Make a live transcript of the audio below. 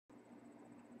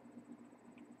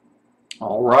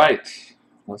All right,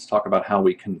 let's talk about how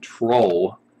we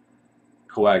control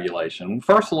coagulation.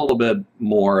 First, a little bit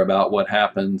more about what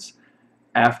happens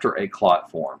after a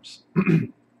clot forms.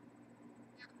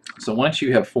 So once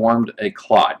you have formed a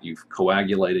clot, you've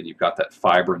coagulated, you've got that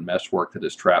fibrin meshwork that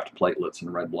has trapped platelets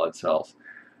and red blood cells.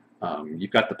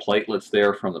 You've got the platelets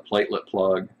there from the platelet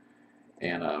plug.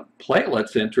 And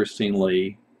platelets,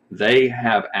 interestingly, they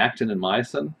have actin and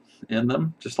myosin in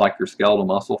them, just like your skeletal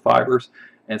muscle fibers.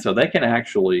 And so they can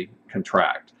actually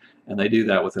contract. And they do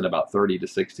that within about 30 to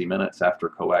 60 minutes after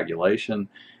coagulation.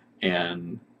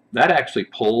 And that actually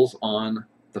pulls on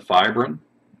the fibrin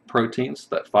proteins,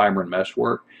 that fibrin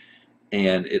meshwork,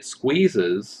 and it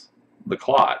squeezes the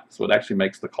clot. So it actually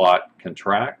makes the clot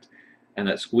contract, and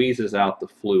that squeezes out the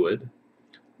fluid,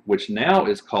 which now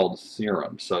is called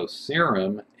serum. So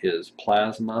serum is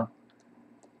plasma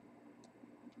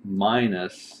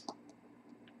minus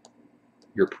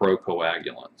your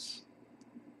procoagulants.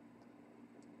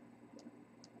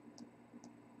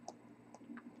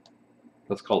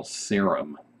 That's called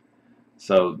serum.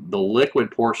 So the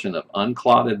liquid portion of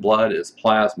unclotted blood is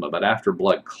plasma, but after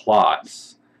blood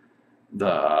clots,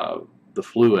 the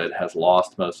fluid has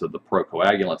lost most of the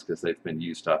procoagulants because they've been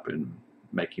used up in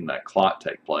making that clot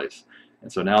take place.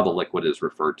 And so now the liquid is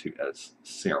referred to as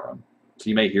serum. So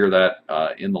you may hear that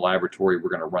in the laboratory. We're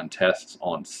going to run tests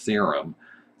on serum.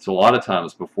 So a lot of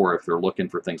times before, if they're looking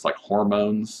for things like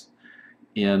hormones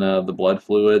in the blood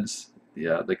fluids,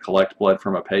 they collect blood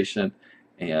from a patient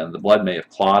and the blood may have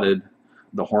clotted.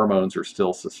 The hormones are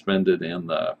still suspended in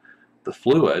the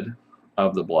fluid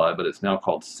of the blood, but it's now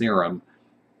called serum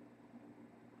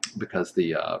because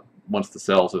once the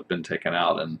cells have been taken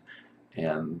out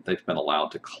and they've been allowed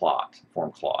to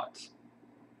form clots.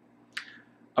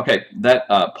 Okay, that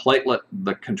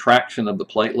the contraction of the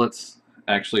platelets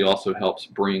actually also helps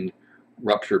bring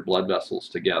ruptured blood vessels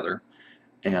together.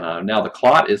 And now the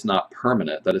clot is not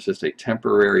permanent. That is just a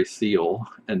temporary seal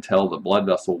until the blood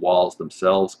vessel walls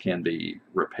themselves can be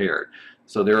repaired.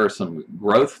 So there are some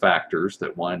growth factors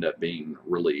that wind up being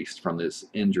released from this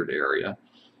injured area.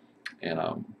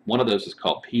 And one of those is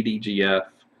called PDGF.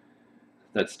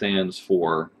 That stands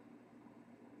for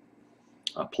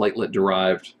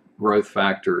platelet-derived growth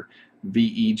factor.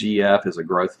 VEGF is a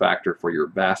growth factor for your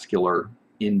vascular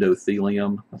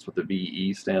endothelium. That's what the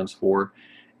VE stands for.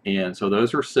 And so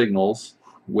those are signals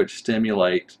which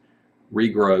stimulate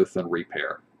regrowth and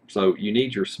repair. So you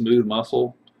need your smooth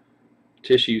muscle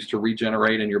tissues to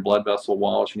regenerate in your blood vessel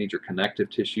walls. You need your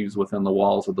connective tissues within the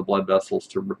walls of the blood vessels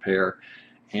to repair.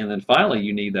 And then finally,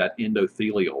 you need that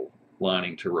endothelial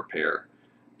lining to repair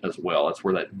as well. That's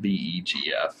where that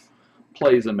VEGF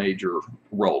plays a major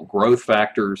role. Growth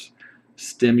factors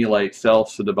stimulate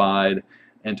cells to divide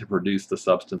and to produce the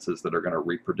substances that are going to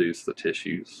reproduce the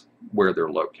tissues where they're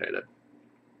located.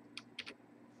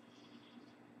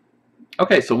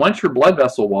 Okay, so once your blood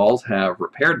vessel walls have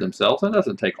repaired themselves, and it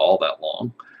doesn't take all that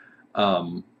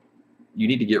long, you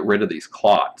need to get rid of these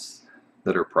clots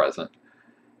that are present.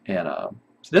 And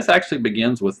so this actually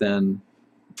begins within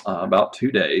about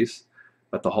 2 days,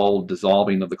 but the whole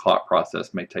dissolving of the clot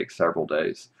process may take several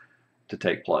days to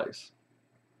take place.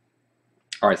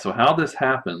 All right, so how this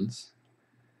happens,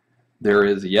 there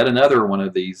is yet another one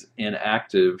of these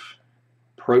inactive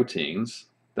proteins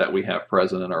that we have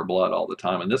present in our blood all the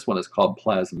time, and this one is called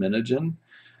plasminogen.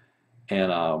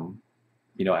 And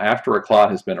after a clot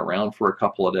has been around for a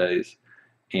couple of days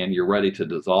and you're ready to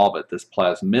dissolve it, this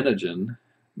plasminogen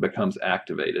becomes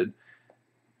activated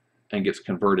and gets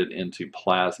converted into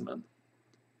plasmin.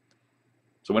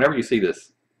 So whenever you see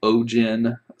this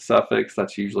ogen suffix,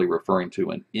 that's usually referring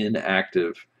to an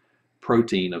inactive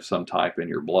protein of some type in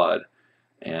your blood,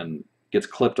 and gets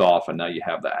clipped off, and now you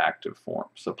have the active form.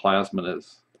 So plasmin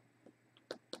is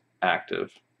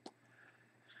active.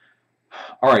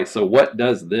 All right, so what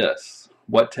does this?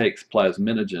 What takes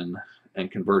plasminogen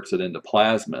and converts it into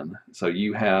plasmin? So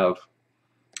you have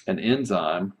an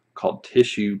enzyme called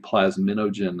tissue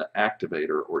plasminogen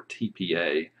activator, or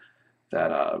TPA,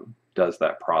 that does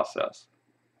that process.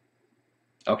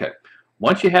 Okay,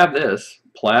 once you have this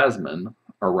plasmin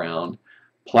around,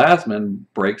 plasmin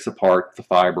breaks apart the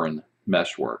fibrin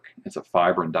meshwork. It's a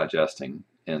fibrin digesting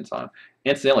enzyme.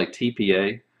 Incidentally,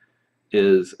 TPA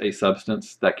is a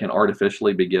substance that can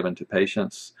artificially be given to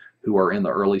patients who are in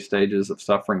the early stages of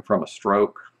suffering from a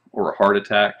stroke or a heart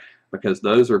attack, because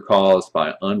those are caused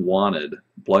by unwanted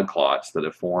blood clots that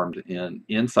have formed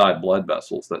inside blood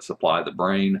vessels that supply the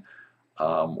brain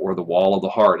or the wall of the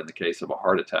heart in the case of a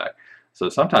heart attack. So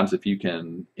sometimes if you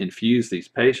can infuse these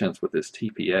patients with this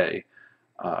TPA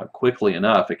quickly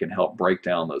enough, it can help break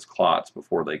down those clots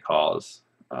before they cause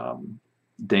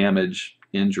damage,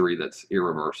 injury that's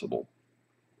irreversible.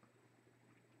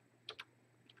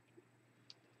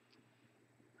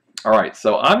 All right,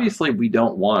 so obviously we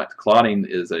don't want, clotting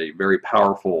is a very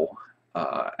powerful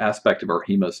aspect of our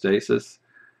hemostasis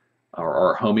or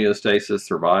our homeostasis,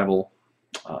 survival.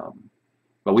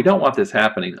 But we don't want this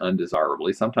happening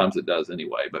undesirably. Sometimes it does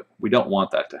anyway, but we don't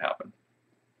want that to happen.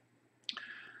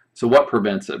 So what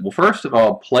prevents it? Well, first of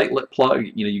all, platelet plug,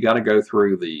 you got to go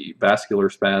through the vascular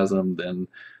spasm, then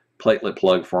platelet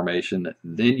plug formation,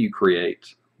 then you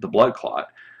create the blood clot.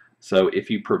 So if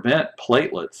you prevent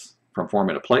platelets from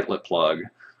forming a platelet plug,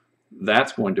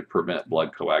 that's going to prevent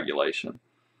blood coagulation.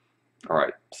 All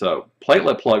right, so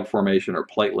platelet plug formation or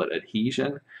platelet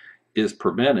adhesion is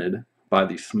prevented by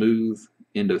the smooth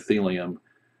endothelium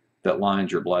that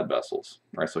lines your blood vessels.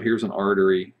 All right, so here's an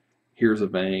artery, here's a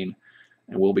vein,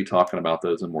 and we'll be talking about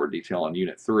those in more detail on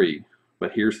Unit 3.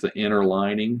 But here's the inner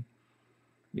lining,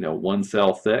 1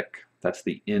 cell thick, that's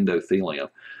the endothelium.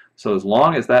 So as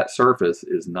long as that surface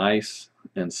is nice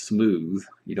and smooth,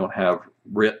 you don't have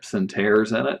rips and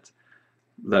tears in it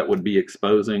that would be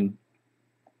exposing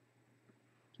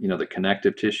the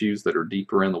connective tissues that are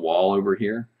deeper in the wall over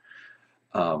here,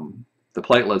 the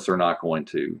platelets are not going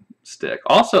to stick.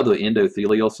 Also, the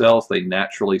endothelial cells, they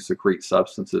naturally secrete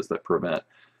substances that prevent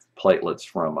platelets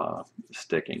from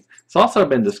sticking. It's also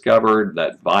been discovered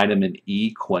that vitamin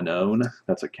E, quinone,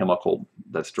 that's a chemical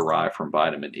that's derived from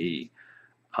vitamin E,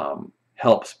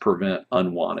 helps prevent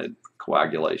unwanted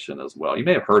coagulation as well. You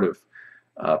may have heard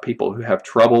of people who have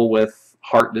trouble with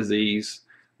heart disease,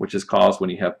 which is caused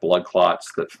when you have blood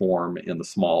clots that form in the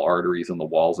small arteries in the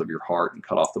walls of your heart and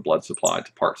cut off the blood supply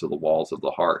to parts of the walls of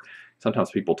the heart. Sometimes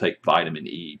people take vitamin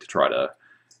E to try to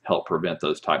help prevent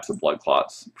those types of blood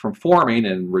clots from forming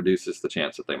and reduces the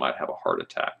chance that they might have a heart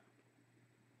attack.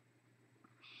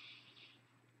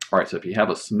 All right, so if you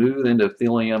have a smooth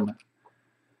endothelium,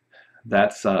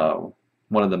 that's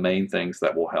one of the main things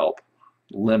that will help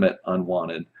limit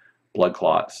unwanted blood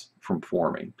clots from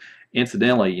forming.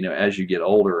 Incidentally, as you get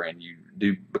older and you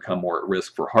do become more at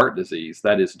risk for heart disease,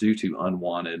 that is due to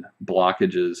unwanted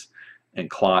blockages and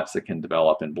clots that can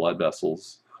develop in blood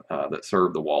vessels that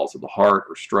serve the walls of the heart,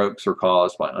 or strokes are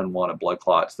caused by unwanted blood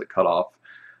clots that cut off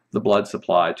the blood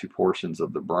supply to portions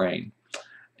of the brain.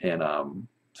 And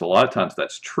so a lot of times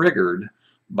that's triggered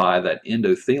by that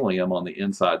endothelium on the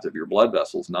insides of your blood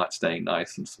vessels not staying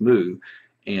nice and smooth.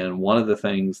 And one of the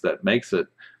things that makes it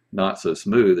not so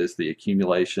smooth is the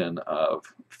accumulation of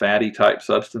fatty type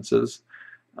substances,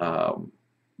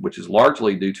 which is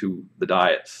largely due to the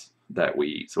diets that we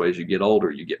eat. So as you get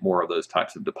older, you get more of those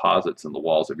types of deposits in the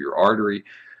walls of your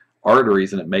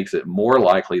arteries, and it makes it more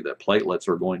likely that platelets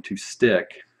are going to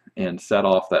stick and set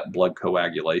off that blood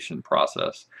coagulation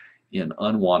process in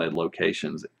unwanted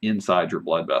locations inside your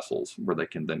blood vessels, where they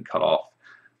can then cut off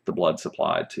the blood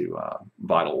supply to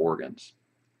vital organs.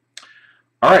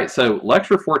 All right, so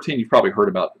lecture 14, you've probably heard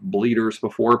about bleeders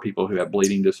before, people who have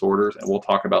bleeding disorders, and we'll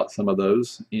talk about some of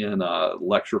those in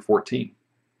lecture 14.